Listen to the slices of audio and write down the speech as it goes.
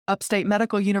Upstate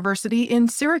Medical University in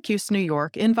Syracuse, New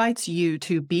York invites you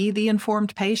to be the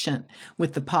informed patient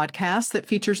with the podcast that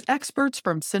features experts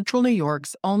from Central New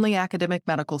York's only academic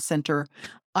medical center.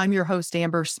 I'm your host,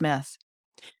 Amber Smith.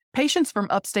 Patients from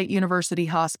Upstate University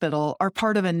Hospital are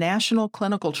part of a national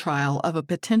clinical trial of a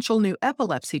potential new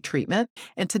epilepsy treatment,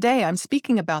 and today I'm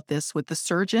speaking about this with the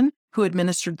surgeon who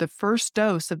administered the first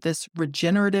dose of this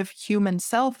regenerative human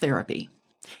cell therapy.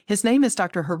 His name is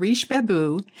Dr. Harish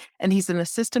Babu, and he's an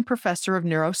assistant professor of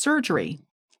neurosurgery.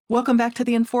 Welcome back to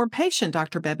The Informed Patient,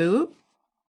 Dr. Babu.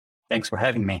 Thanks for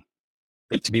having me.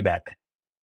 Good to be back.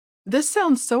 This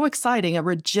sounds so exciting, a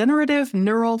regenerative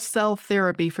neural cell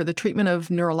therapy for the treatment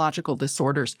of neurological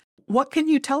disorders. What can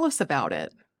you tell us about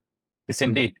it? This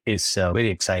indeed is very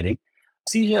exciting.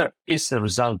 Seizure is the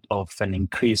result of an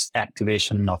increased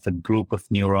activation of a group of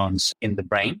neurons in the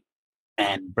brain.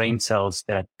 And brain cells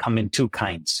that come in two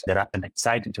kinds. There are an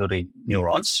excitatory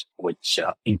neurons, which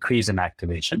increase in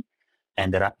activation,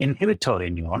 and there are inhibitory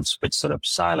neurons, which sort of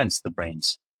silence the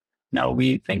brains. Now,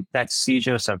 we think that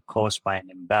seizures are caused by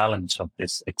an imbalance of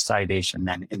this excitation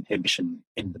and inhibition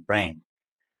in the brain.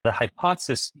 The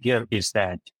hypothesis here is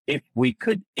that if we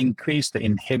could increase the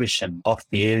inhibition of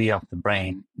the area of the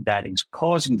brain that is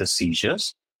causing the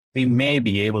seizures, we may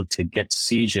be able to get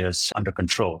seizures under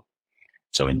control.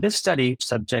 So in this study,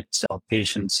 subjects or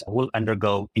patients will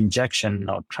undergo injection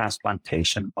or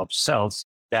transplantation of cells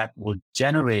that will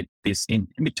generate these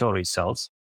inhibitory cells,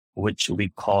 which we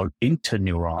call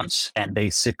interneurons, and they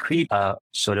secrete a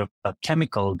sort of a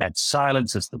chemical that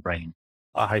silences the brain.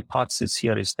 Our hypothesis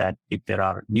here is that if there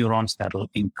are neurons that will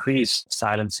increase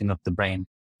silencing of the brain,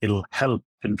 it'll help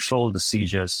control the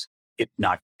seizures, if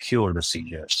not cure the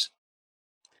seizures.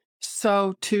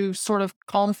 So to sort of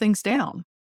calm things down.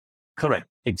 Correct.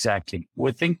 Exactly.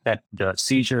 We think that the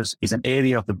seizures is an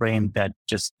area of the brain that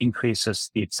just increases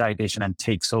the excitation and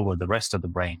takes over the rest of the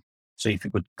brain. So if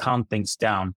you could calm things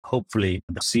down, hopefully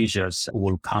the seizures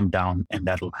will calm down and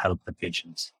that'll help the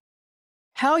patients.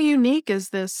 How unique is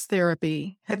this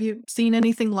therapy? Have you seen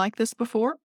anything like this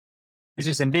before? This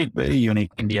is indeed very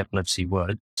unique in the epilepsy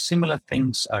world. Similar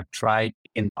things are tried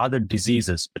in other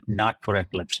diseases, but not for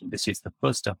epilepsy. This is the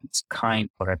first of its kind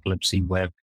for epilepsy where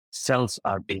cells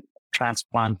are being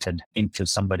transplanted into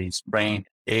somebody's brain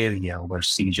area where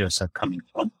seizures are coming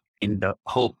from in the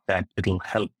hope that it'll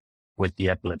help with the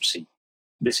epilepsy.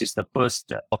 This is the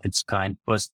first of its kind,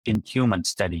 first in human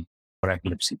study for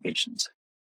epilepsy patients.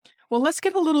 Well, let's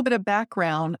give a little bit of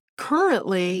background.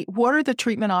 Currently, what are the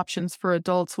treatment options for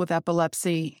adults with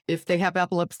epilepsy if they have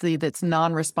epilepsy that's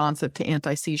non-responsive to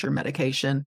anti-seizure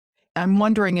medication? I'm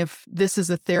wondering if this is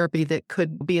a therapy that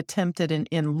could be attempted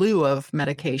in lieu of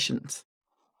medications.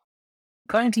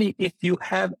 Currently, if you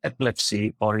have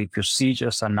epilepsy or if your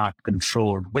seizures are not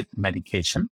controlled with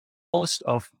medication, most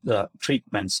of the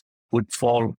treatments would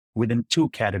fall within two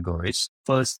categories.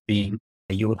 First being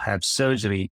you will have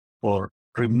surgery for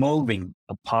removing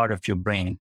a part of your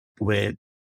brain where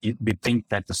we think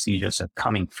that the seizures are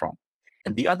coming from.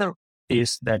 And the other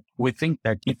is that we think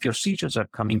that if your seizures are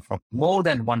coming from more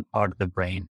than one part of the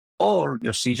brain, or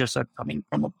your seizures are coming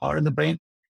from a part of the brain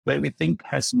where we think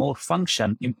has more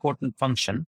function, important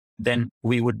function, then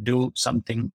we would do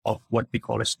something of what we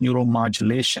call as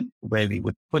neuromodulation, where we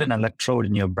would put an electrode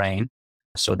in your brain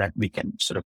so that we can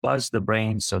sort of buzz the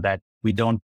brain so that we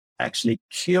don't actually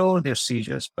cure their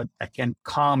seizures, but can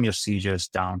calm your seizures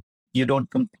down. You don't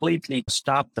completely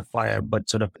stop the fire, but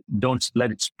sort of don't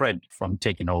let it spread from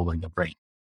taking over your brain.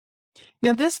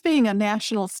 Now, this being a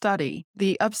national study,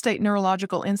 the Upstate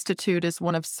Neurological Institute is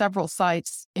one of several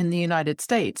sites in the United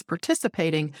States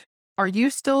participating. Are you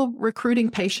still recruiting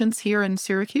patients here in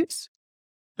Syracuse?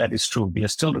 That is true. We are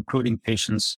still recruiting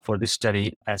patients for this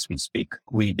study as we speak.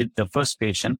 We did the first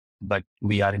patient, but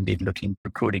we are indeed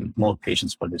recruiting more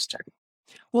patients for this study.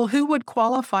 Well, who would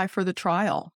qualify for the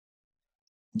trial?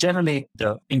 Generally,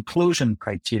 the inclusion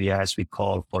criteria, as we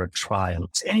call for a trial,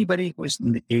 is anybody who is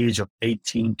in the age of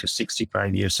 18 to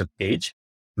 65 years of age,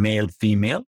 male,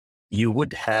 female. You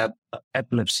would have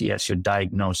epilepsy as your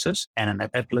diagnosis and an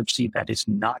epilepsy that is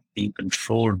not being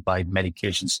controlled by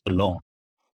medications alone.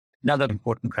 Another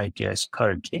important criteria is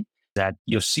currently that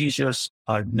your seizures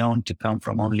are known to come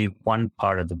from only one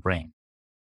part of the brain.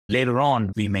 Later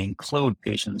on, we may include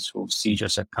patients whose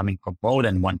seizures are coming from more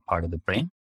than one part of the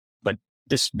brain. But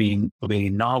this being very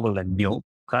novel and new,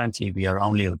 currently we are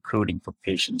only recruiting for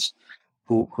patients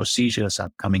whose seizures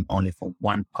are coming only from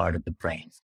one part of the brain.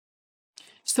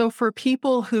 So for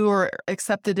people who are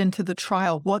accepted into the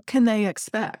trial, what can they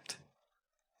expect?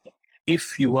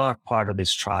 if you are part of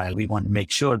this trial, we want to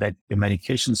make sure that your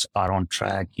medications are on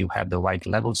track. You have the right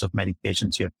levels of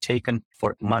medications you have taken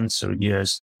for months or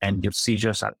years, and your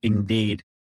seizures are indeed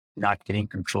not getting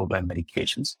controlled by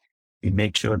medications. We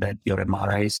make sure that your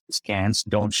MRI scans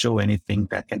don't show anything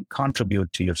that can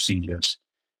contribute to your seizures,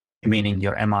 meaning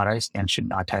your MRI scan should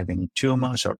not have any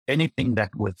tumors or anything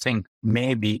that we think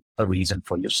may be a reason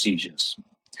for your seizures.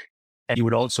 And you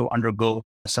would also undergo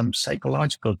some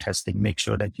psychological testing, make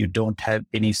sure that you don't have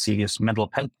any serious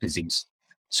mental health disease.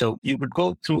 So you would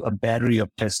go through a battery of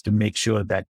tests to make sure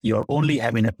that you're only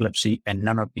having epilepsy and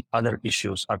none of the other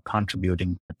issues are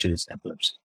contributing to this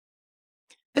epilepsy.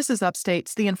 This is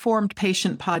Upstate's The Informed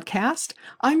Patient Podcast.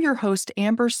 I'm your host,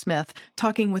 Amber Smith,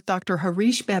 talking with Dr.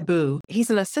 Harish Babu. He's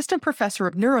an assistant professor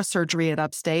of neurosurgery at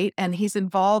Upstate, and he's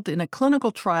involved in a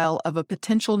clinical trial of a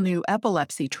potential new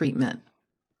epilepsy treatment.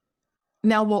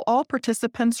 Now, will all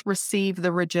participants receive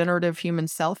the regenerative human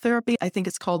cell therapy? I think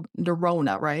it's called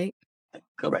Neurona, right?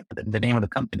 Correct. The name of the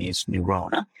company is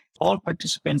Neurona. All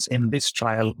participants in this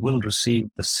trial will receive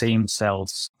the same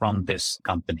cells from this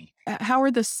company. How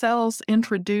are the cells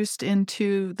introduced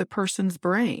into the person's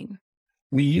brain?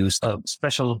 We use a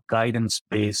special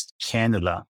guidance-based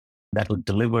cannula that will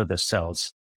deliver the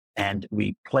cells, and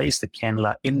we place the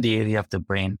cannula in the area of the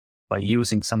brain by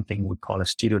using something we call a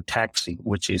stereotaxy,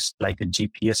 which is like a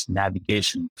GPS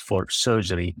navigation for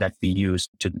surgery that we use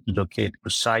to locate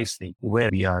precisely where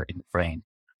we are in the brain.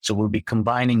 So we'll be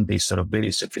combining these sort of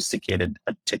very sophisticated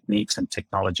techniques and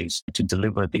technologies to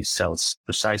deliver these cells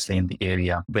precisely in the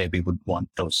area where we would want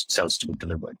those cells to be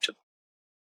delivered to.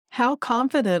 How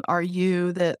confident are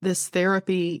you that this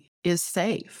therapy is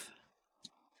safe?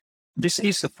 This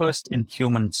is the first in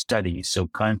human study. So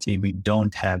currently we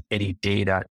don't have any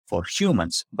data for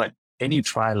humans, but any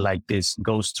trial like this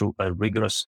goes through a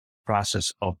rigorous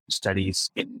process of studies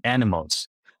in animals.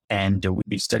 And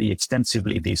we study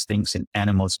extensively these things in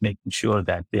animals, making sure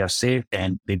that they are safe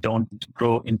and they don't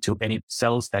grow into any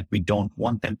cells that we don't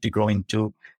want them to grow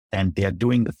into, and they are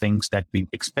doing the things that we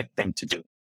expect them to do.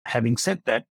 Having said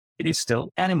that, it is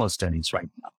still animal studies right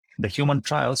now. The human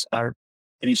trials are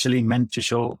initially meant to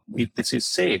show if this is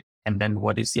safe and then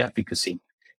what is the efficacy.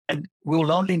 And we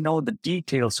will only know the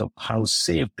details of how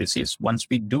safe this is once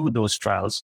we do those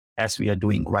trials, as we are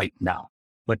doing right now.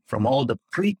 But from all the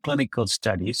preclinical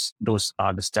studies, those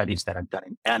are the studies that are done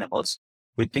in animals,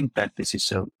 we think that this is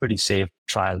a pretty safe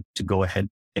trial to go ahead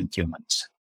in humans.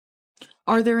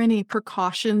 Are there any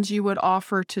precautions you would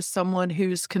offer to someone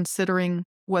who's considering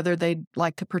whether they'd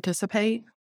like to participate?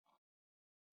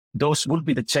 Those will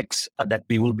be the checks that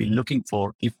we will be looking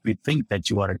for if we think that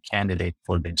you are a candidate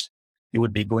for this. You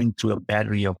would be going through a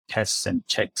battery of tests and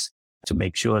checks to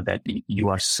make sure that you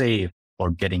are safe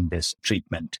for getting this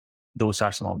treatment. Those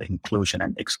are some of the inclusion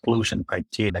and exclusion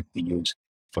criteria that we use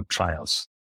for trials.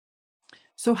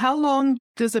 So how long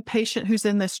does a patient who's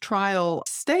in this trial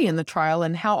stay in the trial,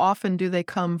 and how often do they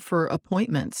come for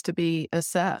appointments to be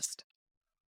assessed?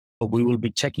 We will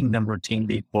be checking them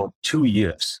routinely for 2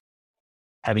 years.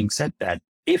 Having said that,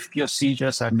 if your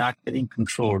seizures are not getting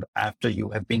controlled after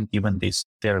you have been given this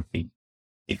therapy,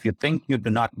 if you think you do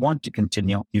not want to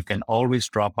continue, you can always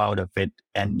drop out of it,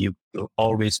 and you will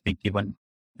always be given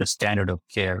the standard of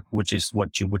care, which is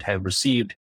what you would have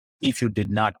received if you did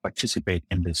not participate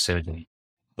in this surgery.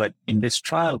 But in this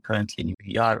trial currently,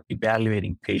 we are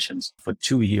evaluating patients for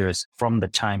 2 years from the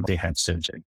time they had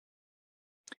surgery.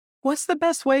 What's the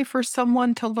best way for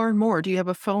someone to learn more? Do you have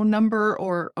a phone number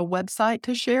or a website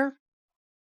to share?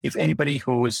 If anybody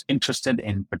who is interested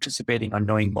in participating or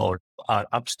knowing more, our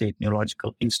Upstate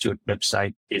Neurological Institute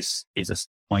website is a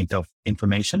point of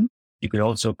information. You could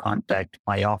also contact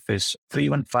my office,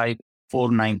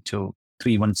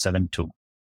 315-492-3172.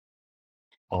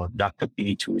 Or Dr.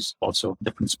 P.H., who is also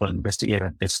the principal investigator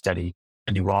in this study,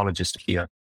 a neurologist here,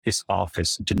 his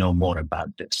office, to know more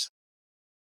about this.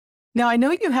 Now, I know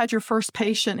you had your first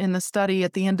patient in the study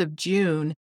at the end of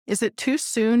June. Is it too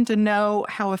soon to know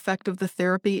how effective the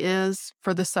therapy is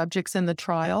for the subjects in the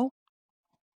trial?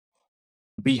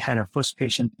 We had our first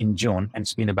patient in June, and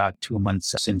it's been about 2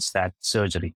 months since that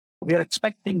surgery. We are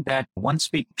expecting that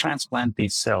once we transplant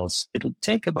these cells, it'll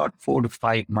take about 4 to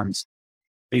 5 months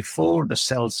before the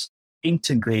cells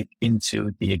integrate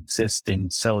into the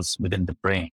existing cells within the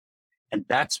brain. And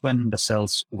that's when the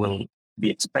cells will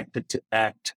be expected to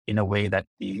act in a way that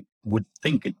we would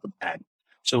think it would act.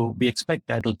 So we expect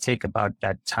that it'll take about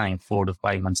that time, 4 to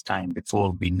 5 months time,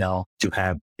 before we know to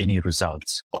have any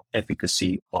results of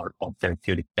efficacy or of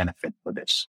therapeutic benefit for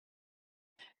this.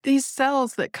 These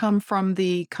cells that come from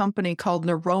the company called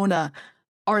Neurona,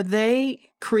 are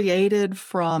they created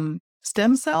from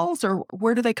stem cells, or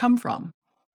where do they come from?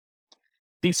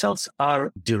 These cells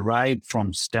are derived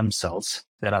from stem cells.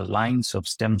 There are lines of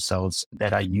stem cells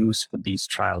that are used for these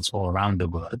trials all around the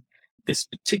world. These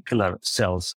particular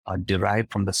cells are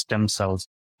derived from the stem cells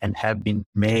and have been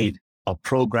made or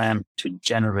programmed to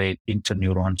generate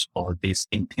interneurons or these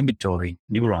inhibitory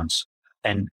neurons.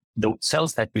 And the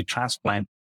cells that we transplant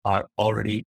are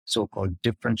already so-called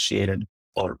differentiated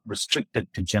or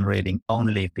restricted to generating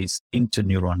only these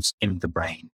interneurons in the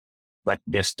brain. But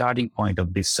their starting point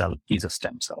of this cell is a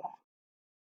stem cell.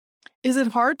 Is it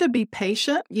hard to be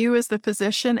patient, you as the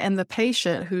physician and the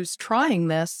patient who's trying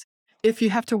this, if you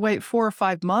have to wait 4 or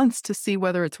 5 months to see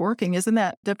whether it's working? Isn't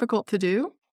that difficult to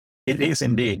do? It is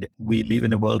indeed. We live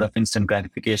in a world of instant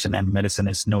gratification, and medicine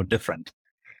is no different.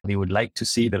 We would like to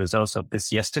see the results of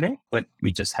this yesterday, but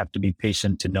we just have to be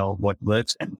patient to know what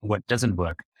works and what doesn't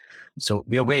work. So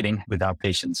we are waiting with our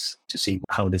patients to see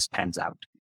how this pans out.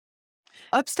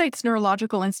 Upstate's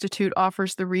Neurological Institute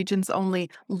offers the region's only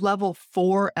Level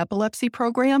 4 epilepsy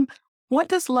program. What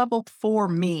does Level 4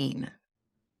 mean?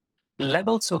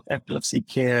 Levels of epilepsy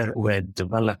care were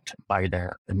developed by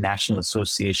the National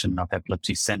Association of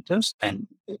Epilepsy Centers, and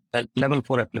Level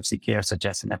 4 epilepsy care, such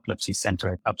as an epilepsy center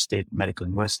at Upstate Medical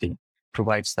University,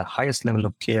 provides the highest level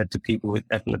of care to people with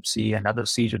epilepsy and other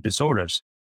seizure disorders.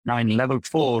 Now, in Level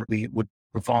 4, we would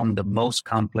perform the most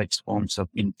complex forms of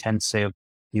intensive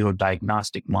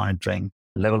neurodiagnostic monitoring.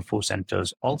 Level 4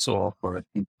 centers also offer a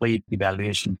complete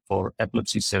evaluation for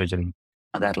epilepsy surgery.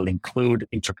 And that'll include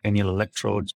intracranial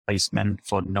electrodes placement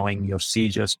for knowing your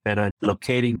seizures better,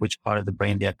 locating which part of the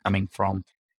brain they're coming from.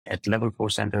 At Level 4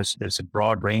 centers, there's a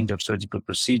broad range of surgical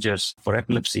procedures for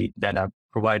epilepsy that are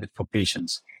provided for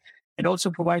patients. It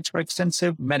also provides for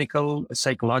extensive medical,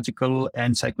 psychological,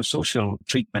 and psychosocial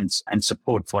treatments and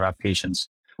support for our patients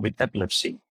with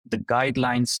epilepsy. The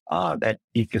guidelines are that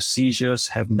if your seizures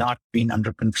have not been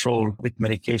under control with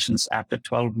medications after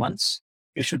 12 months,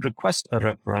 you should request a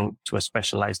referral to a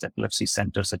specialized epilepsy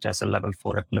center, such as a Level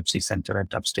 4 epilepsy center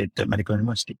at Upstate Medical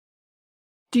University.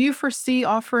 Do you foresee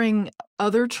offering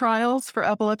other trials for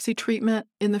epilepsy treatment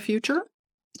in the future?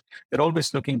 We're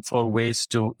always looking for ways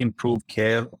to improve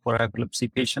care for epilepsy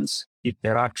patients. If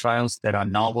there are trials that are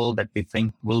novel that we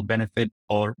think will benefit,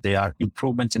 or there are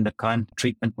improvements in the current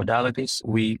treatment modalities,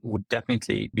 we would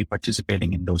definitely be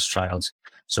participating in those trials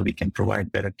so we can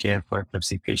provide better care for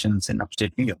epilepsy patients in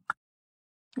upstate New York.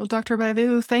 Well, Dr.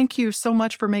 Babu, thank you so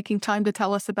much for making time to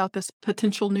tell us about this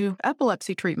potential new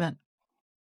epilepsy treatment.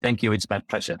 Thank you. It's my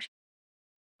pleasure.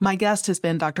 My guest has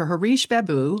been Dr. Harish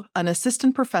Babu, an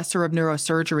assistant professor of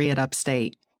neurosurgery at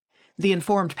Upstate. The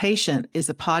Informed Patient is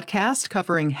a podcast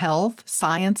covering health,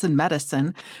 science, and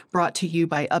medicine, brought to you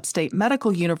by Upstate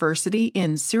Medical University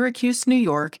in Syracuse, New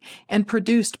York, and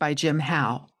produced by Jim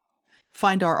Howe.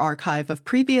 Find our archive of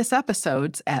previous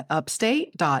episodes at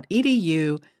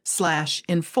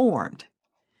upstate.edu/informed.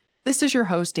 This is your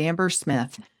host, Amber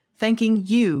Smith, thanking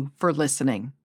you for listening.